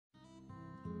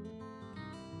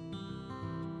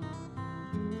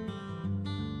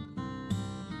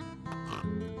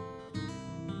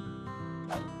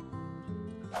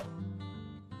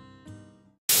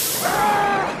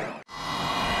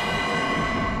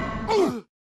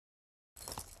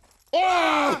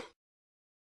Ah!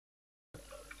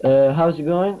 How's it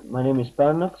going? My name is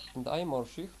Pannox, And I'm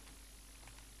Orsih.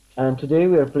 and today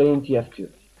we are playing TF2.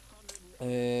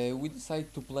 We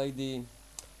decided to play the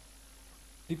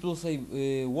people say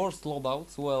worst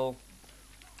loadouts. Well,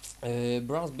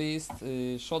 brass beast,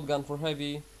 shotgun for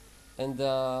heavy, and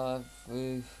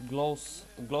gloves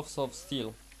of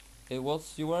steel.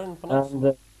 What's you wearing, Pannox? And,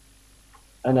 uh,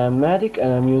 and I'm Medic,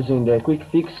 and I'm using the Quick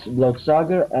Fix,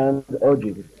 Bloodsucker, and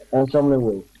Ogive, and some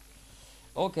Way.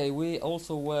 Okay, we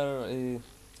also wear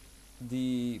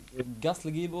the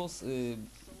ghastly gibbous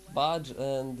badge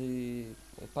and the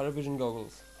paravision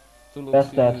goggles. To looks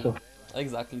Best stats of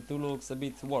exactly to looks a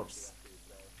bit worse.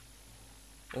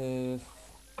 Uh,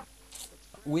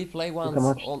 we play how once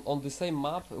much? on the same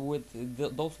map with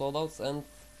those loadouts and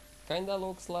kinda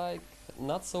looks like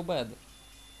not so bad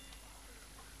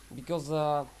because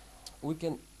we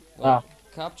can well Ah,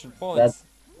 capture that points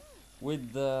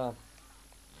with the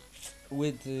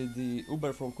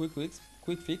Uber from Quick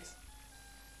Fix,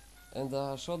 and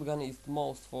shotgun is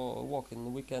most for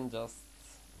walking. We can just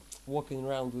walking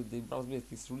around with the browse bit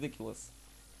is ridiculous.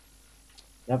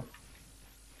 yep.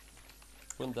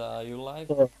 When you live,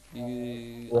 So,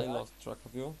 I what? lost track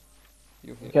of you.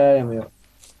 You here? Okay, I'm here.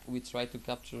 We try to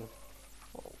capture.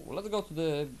 Oh, let's go to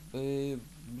the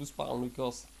blue spawn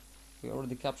because we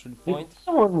already captured the Did point.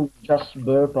 someone just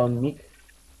burp on Mick?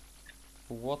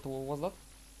 What was that?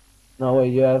 No, wait,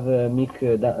 you have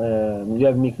you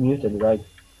have Mick muted, right?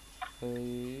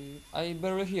 I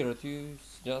barely hear it.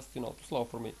 It's just too slow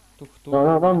for me. No,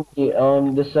 no, To not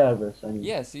on the servers, I mean.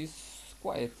 yes, it's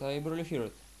quiet. I barely hear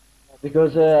it.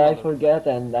 Because Doesn't I matter. forget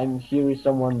and I'm hearing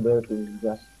someone burping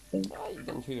just then. I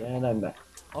don't hear. And I'm back.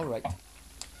 All right.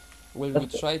 Well, we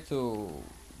Let's go. try to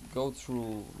go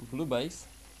through blue base.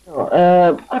 No,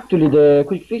 actually, the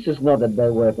quick fix is not that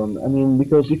bad weapon. I mean,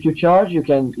 because if you charge, you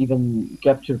can even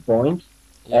capture points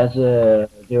Yeah. as the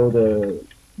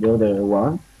other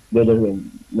one, the other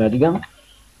medigun.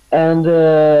 And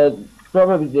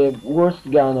probably the worst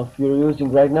gun of you're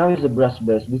using right now is the brass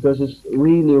best because it's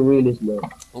really really slow.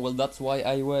 Well, that's why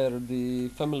I wear the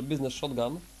family business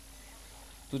shotgun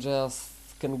to just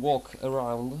can walk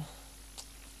around.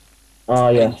 Ah,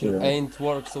 yes, you're right. Ain't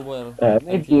worked so well until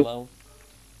Maybe now.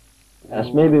 yes,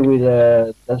 Ooh, maybe with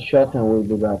that shotgun will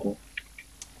be better.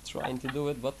 trying to do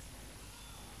it, but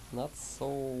not so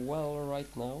well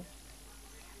right now.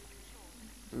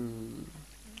 Mm,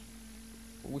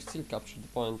 we still captured the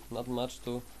point. Not much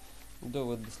to do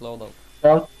with this loadout.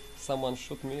 Well, Someone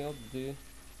shoot me at the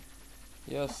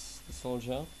yes, the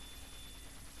soldier.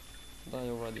 Die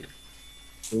already.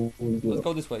 we'll Let's do it.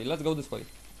 go this way. Let's go this way.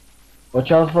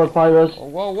 Watch out for pirates. Oh,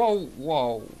 whoa, whoa,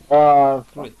 whoa!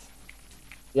 Fuck. Crit.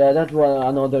 Yeah, that one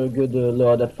another good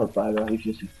loadout for pirate if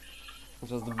you see.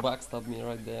 Just backstab me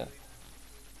right there.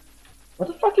 What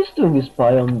the fuck is doing this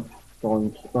spy on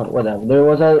point? Not whatever. There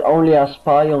was only a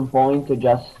spy on point to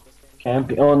just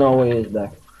camping. Oh no, he is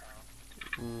back.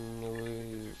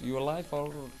 You alive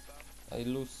or I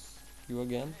lose you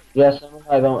again? Yes, I'm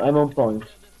alive. I'm on point.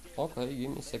 Okay, give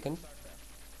me a second.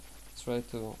 Try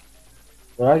to.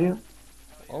 Where are you?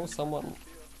 Oh, someone.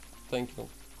 Thank you.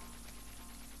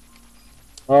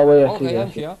 Oh wait, I see Okay, you. I'm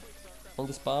I see. here on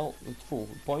the spawn. Full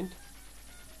point.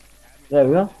 There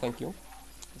we go. Thank you.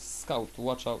 Scout,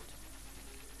 watch out.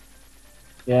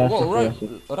 Yes, I Whoa, see. I run,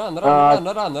 see. run, run, Uh,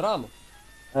 run, run,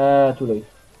 run. too late.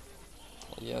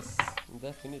 Yes,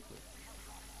 definitely.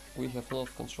 We have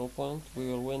lost control point. We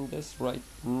will win this right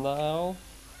now.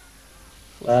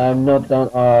 For sure. I'm not done.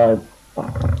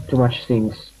 Fuck, too much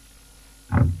things.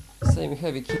 Same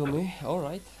heavy kill me.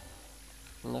 Alright.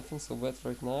 Nothing so bad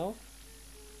right now.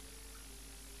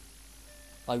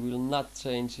 I will not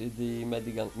change the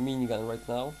minigun right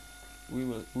now. We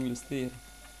will still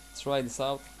try this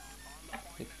out.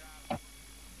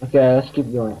 Okay, let's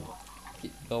keep going.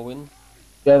 Keep going.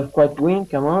 You have quite win.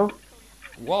 Come on.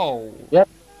 Whoa. Yep,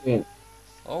 win.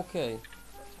 Okay.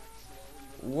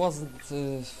 Wasn't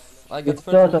I You got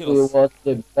 13 totally kills. was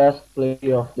the best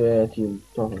player of the team.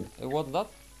 Totally. What that?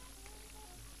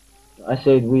 I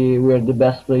said we were the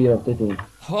best player of the team.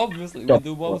 Obviously, we Top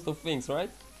do four. most of things,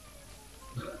 right?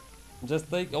 Just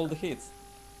take all the hits.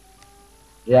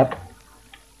 Yep.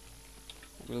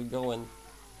 We'll go in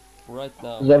right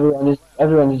now. 'Cause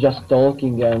everyone is just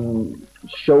talking and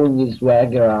showing his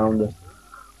swag around.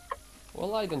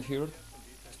 Well, I don't hear it.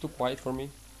 It's too quiet for me.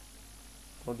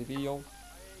 For the video.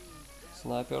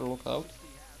 Sniper, look out.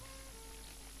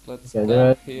 Let's Okay,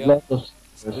 there camp are here. lots of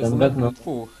stairs This and med that's not.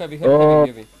 Ooh, heavy, heavy, heavy, Oh,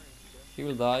 heavy. He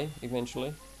will die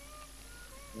eventually.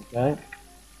 okay.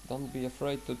 Don't be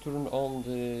afraid to turn on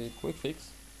the quick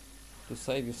fix to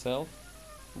save yourself.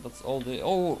 That's all the.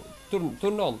 Oh,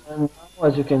 turn on. And now,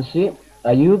 as you can see,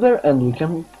 a Uber and we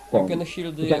can You bomb can it.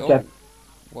 heal We the. can Oh, capture,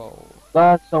 wow.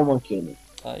 but someone killed me.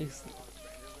 Nice.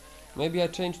 Maybe I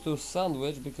changed to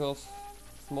sandwich because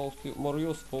it's more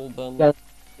useful than Can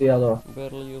the other.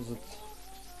 barely use it.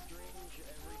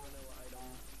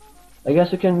 I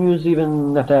guess you can use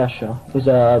even Natasha. Is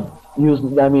a use.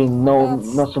 I mean, no,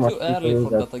 That's not so too much people early use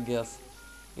for that. that, I guess.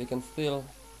 We can still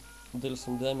deal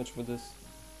some damage with this.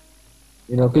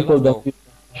 You know, Okay, people let's don't go. use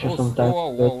Natasha Oh, sometimes.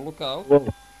 whoa, But, whoa, look out.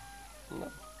 whoa,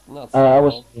 No, not so I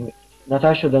was well. saying,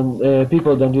 Natasha don't.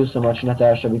 People don't use so much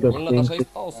Natasha because Well, think Natasha is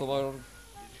also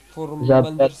for it's a bad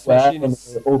Mender's weapon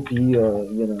machines. or OP or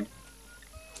you know.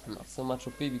 Not so much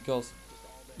OP because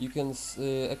you can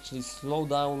actually slow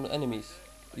down enemies.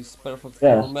 It's perfect for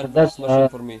Yes, and Mender's that's machine a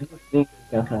for me. good thing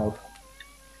can help.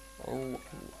 Oh,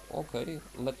 okay.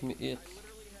 Let me eat.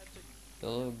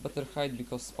 Better hide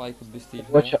because Spy could be still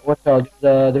here. Watch out!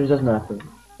 There's a sniper.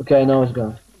 Okay, now it's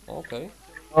gone. Okay.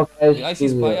 Okay, Yeah, it's I see still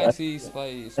Spy. there. I see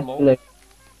Spy I feel smoke. like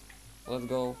Let's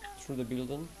go through the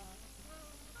building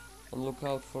and look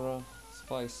out for a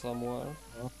Spy somewhere.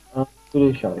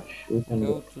 fully charged. We can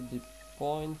Go go. to the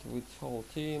point with whole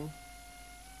team.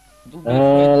 Don't be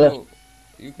afraid Let's. to.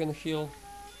 You can heal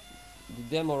the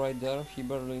demo right there. He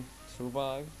barely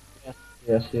survived. Yes,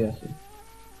 yes, yes.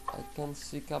 I can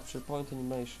see capture point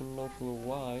animation. No clue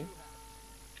why.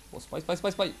 Oh, Spy, Spy, Spy,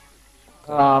 Spy.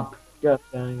 Okay. God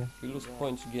dang it. We lose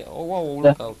points again. Oh wow!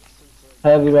 That's Look out!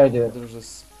 heavy right there. There's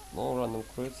this more random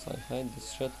crits. I hate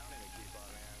this shit.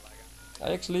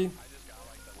 I actually,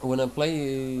 when I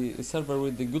play a server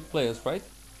with the good players, right?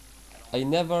 I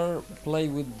never play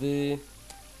with the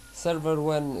server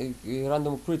when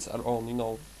random crits are on. You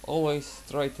know, always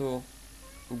try to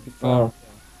be fair Oh,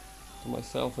 to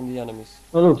myself and the enemies.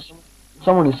 oh look,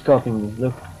 someone is copying me.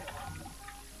 Look,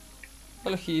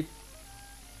 Well, he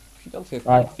don't have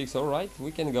I. quick fix. All right,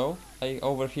 we can go. I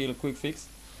overheal quick fix.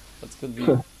 That could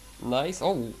be nice.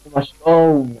 Oh,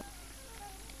 Oh,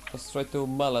 let's try to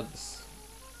melee this.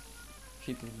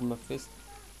 Hit with my fist.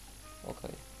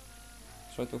 Okay,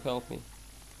 try to help me.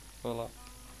 Voila.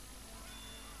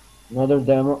 another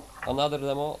demo. Another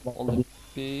demo on the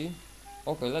P.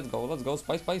 Okay, let's go.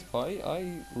 Spy, spy, spy.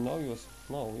 I know you.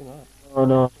 No, you're not. Oh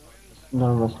no,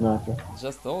 normal sniper.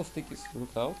 Just oh, stickies.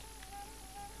 Look out.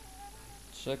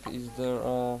 Check is there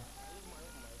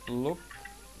look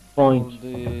for Point.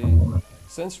 the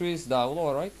sentry is down.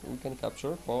 All right, we can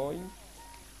capture point.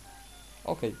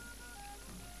 Okay.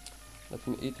 Let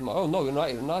me eat my. Oh no,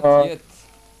 not Uh, yet.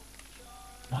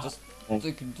 Just okay.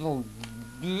 take it down,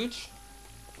 bitch.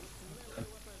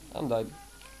 I'm dead.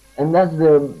 And that's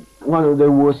the one of the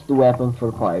worst weapons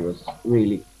for pirates,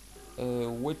 really.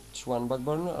 Which one?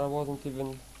 Backburner? I wasn't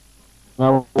even. I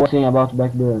was saying about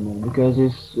backburner because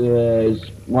it's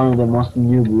one of the most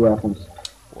noob weapons.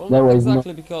 Well, There not was no.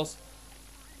 exactly because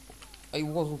I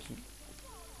wasn't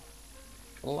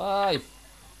alive.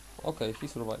 Okay, he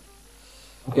survived.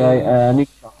 Okay, Uh, need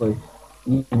chocolate.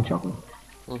 Need chocolate.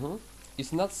 mhm.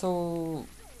 It's not so.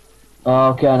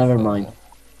 Okay, never mind. Okay.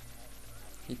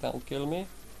 He can't kill me.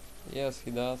 Yes,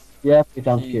 he does. Yeah, you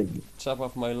can't He kill me. chop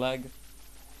off my leg.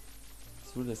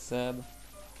 It's really sad.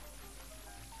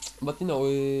 But you know,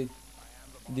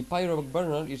 the pyro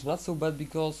burner is not so bad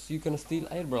because you can still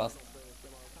air blast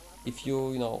if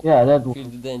you know Yeah, feel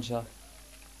the danger.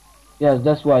 yes,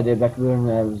 that's why the backburner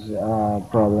has a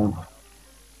problem.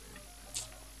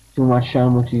 Too much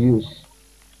ammo to use.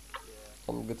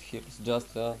 Don't get hit. It's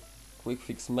just a quick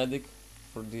fix medic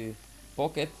for the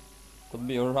pocket. Could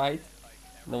be alright.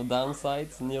 No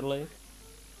downsides nearly.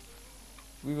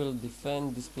 We will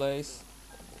defend this place.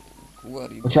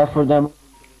 Where you Watch go? out for them.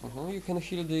 You can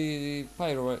heal the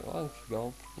pyro. Oh,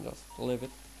 go. Just leave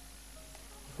it.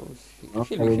 Oh,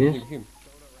 Heal me, there it heal, is. heal him.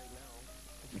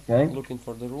 Okay, Looking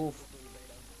for the roof.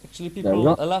 Actually, there we people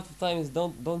go. a lot of times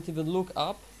don't even look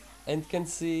up and can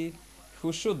see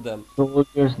who shoot them.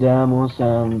 Soldiers, demos,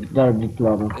 and they're big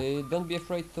problem. Don't be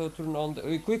afraid to turn on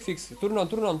the quick fix.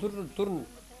 Turn.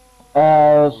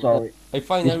 Sorry. I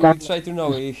This finally time, will try to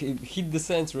know hit the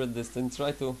sensor at this and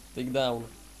try to take down.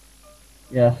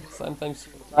 yes. Sometimes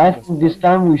I yes, think this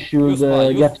time we you should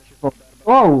spy, get.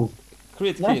 Oh,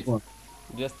 crit nice hit. one.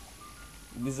 Just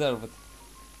deserve it.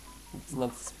 It's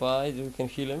not spy. You can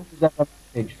heal him. That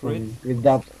page for Crit. me with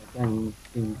that and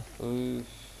thing. Uh,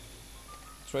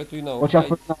 try to Watch out hide.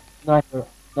 for sniper.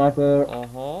 Sniper.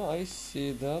 I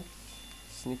see that.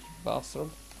 Sneaky bastard.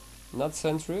 Not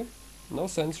sentry. No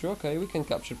sentry. Okay, we can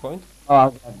capture point. Oh,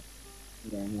 God.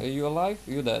 Yeah, Are yeah. you alive?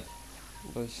 You dead.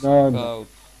 But No, look no. out.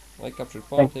 I captured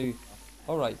point. Thank you.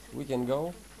 Alright, we can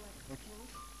go.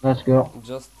 Let's go.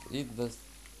 Just eat this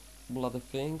bloody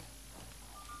thing.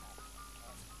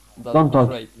 That's Don't talk.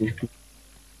 great.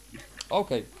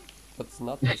 Okay, that's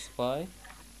not the spy.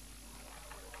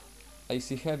 I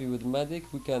see heavy with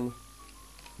medic. We can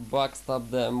backstab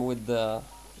them with the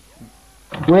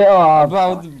We are.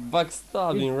 about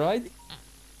backstabbing, right?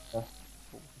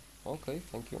 Okay,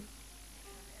 thank you.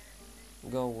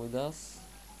 Go with us.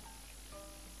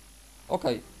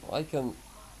 Okay, I can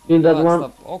In that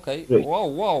backstab. one. Okay, Great. wow,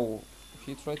 wow.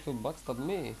 He tried to backstab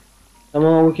me. Come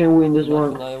on, we can win this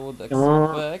Nothing one. I would Come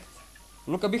on. expect.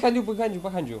 Look behind you, behind you,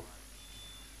 behind you.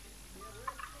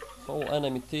 Whole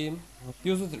enemy team.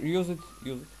 Use it, use it,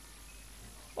 use it.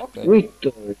 Okay,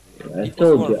 Victory. I it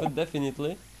was told worth you. it,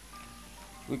 definitely.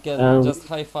 We can Um, just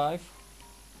high five.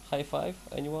 High five,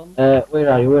 anyone? where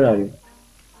are you? Where are you?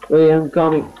 Wait, I'm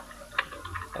coming.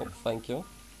 Oh, thank you.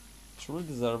 Truly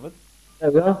deserve it.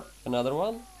 There we go. Another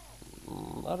one?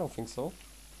 I don't think so.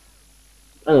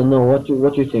 I don't know what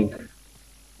you think.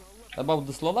 About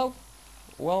the slowdown?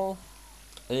 Well,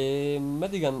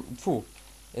 Medigan, phew,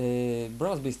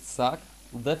 Brass Beast suck,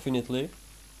 definitely.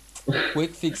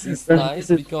 Quick fix is This nice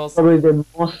is because, probably the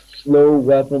most slow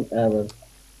weapon ever.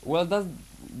 well,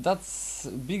 that's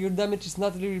bigger damage is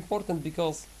not really important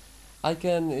because I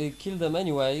can kill them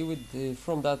anyway with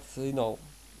from that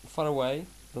far away.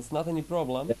 That's not any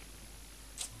problem.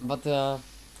 But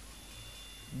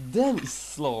them is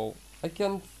slow. I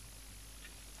can't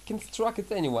track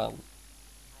it anyone.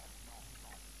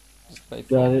 Just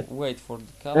Got it. wait for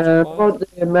the capture point. About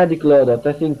the medic loadout,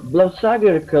 I think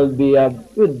Bloodsucker could be a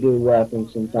good weapon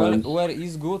Well, sometimes. where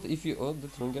is good if you the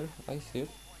trigger? I see it.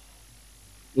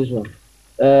 This one.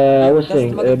 I was It doesn't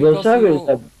saying, matter because Bloodsucker is you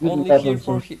a good only here weapon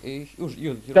for sometimes. use it,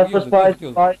 use it, use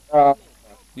it. Fight,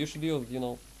 You should use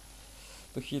it,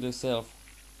 to heal yourself.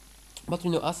 But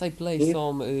as I play see?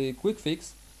 some quick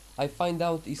fix, I find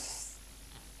out it's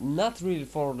not really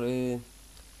for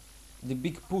the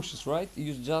big pushes, right?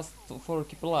 It's just for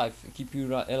keep alive, keep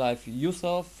you alive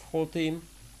yourself, whole team.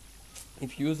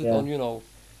 If you use it Yeah.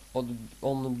 on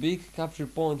on big capture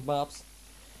point maps,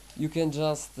 you can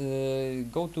just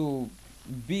go to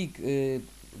big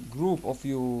group of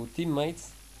your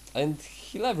teammates and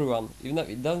heal everyone. Even if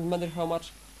it doesn't matter how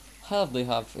much health they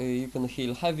have, you can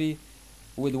heal heavy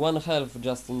with one health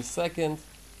just in a second.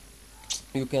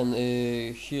 You can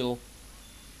heal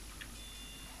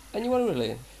anyone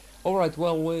really. Alright,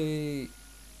 well, we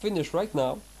finish right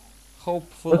now.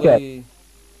 Okay. Hopefully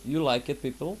you like it,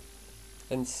 people,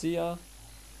 and see ya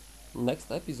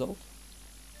next episode.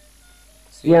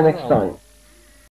 See See you you next around. time.